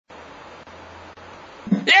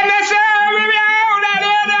Yeah, that's baby, on that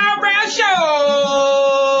other brown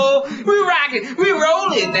show. We rockin', we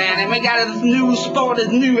rollin' down, and we got this new sport, this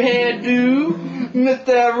new hairdo,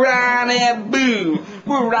 Mr. Ronnie Boo.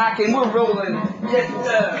 We're rockin', we're rollin', yes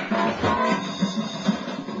sir.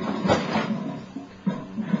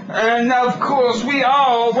 And of course, we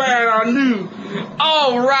all wear our new,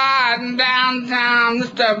 all riding downtown,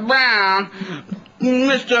 Mr. Brown,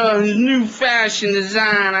 Mr. New Fashion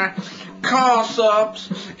Designer.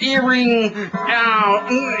 Toss-ups, earring, look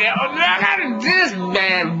at this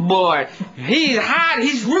bad boy. He's hot,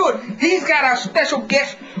 he's rude. He's got a special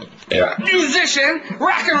guest musician,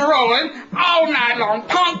 rock and rolling all night long,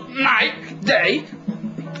 punk night, day.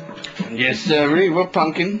 Yes, sir, we're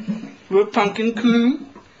punkin'. We're punkin' cool.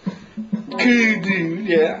 Cool dude,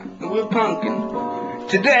 yeah, we're punkin'.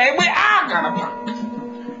 Today we are gonna punk.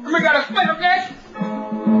 And we got a special guest,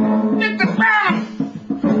 Mr. Brown.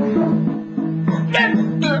 Let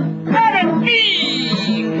it be.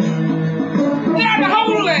 That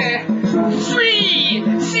holy free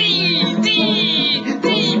CD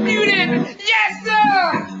beauty. Yes, sir.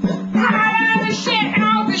 Hot on the shit,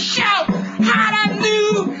 out the shout. Hot on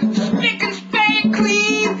new, spick and span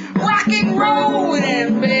clean, rock and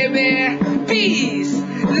rollin', baby. Peace,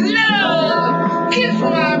 love, kiss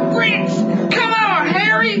my bricks. Come on,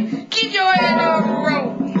 Harry, keep your head on the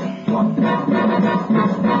road.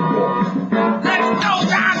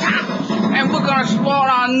 And we're gonna sport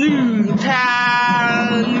our new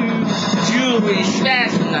jewelry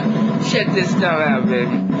fashion. Check this stuff out,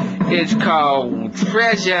 baby. It's called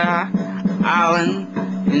Treasure Island.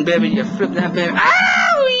 And baby, you flip that, baby.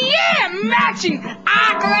 Oh yeah, matching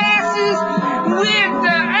eyeglasses with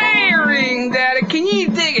the earring, daddy. Can you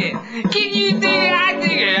dig it? Can you dig it? I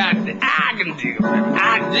dig it. I can dig it. I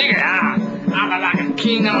dig it. I'm like a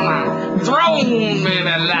king on my throne, baby,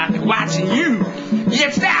 like watching you.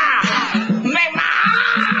 Yes, sir. Make my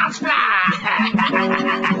arms fly.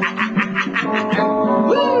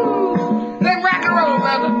 Woo! Let's rock and roll,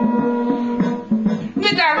 brother.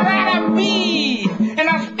 Mr. Ronnie B. And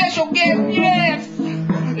our special guest, yes.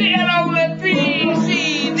 The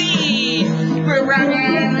LO3CD. We're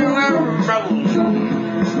rocking and rolling.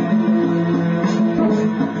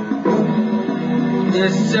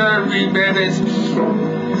 Yes, sir, babies.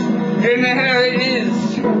 And here it is.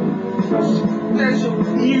 Special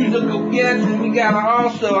musical guest, and we got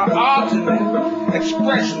also an ultimate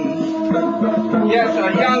expression. Yes, a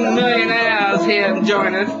young millionaire is here to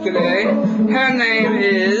join us today. Her name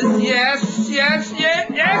is, yes,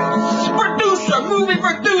 producer, movie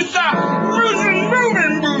producer,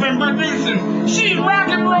 moving producing. She's rock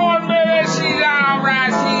and rollin', baby. She's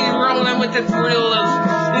alright. She's rolling with the thrillers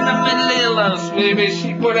in the middle of us, baby.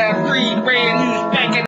 She put out 3 brand new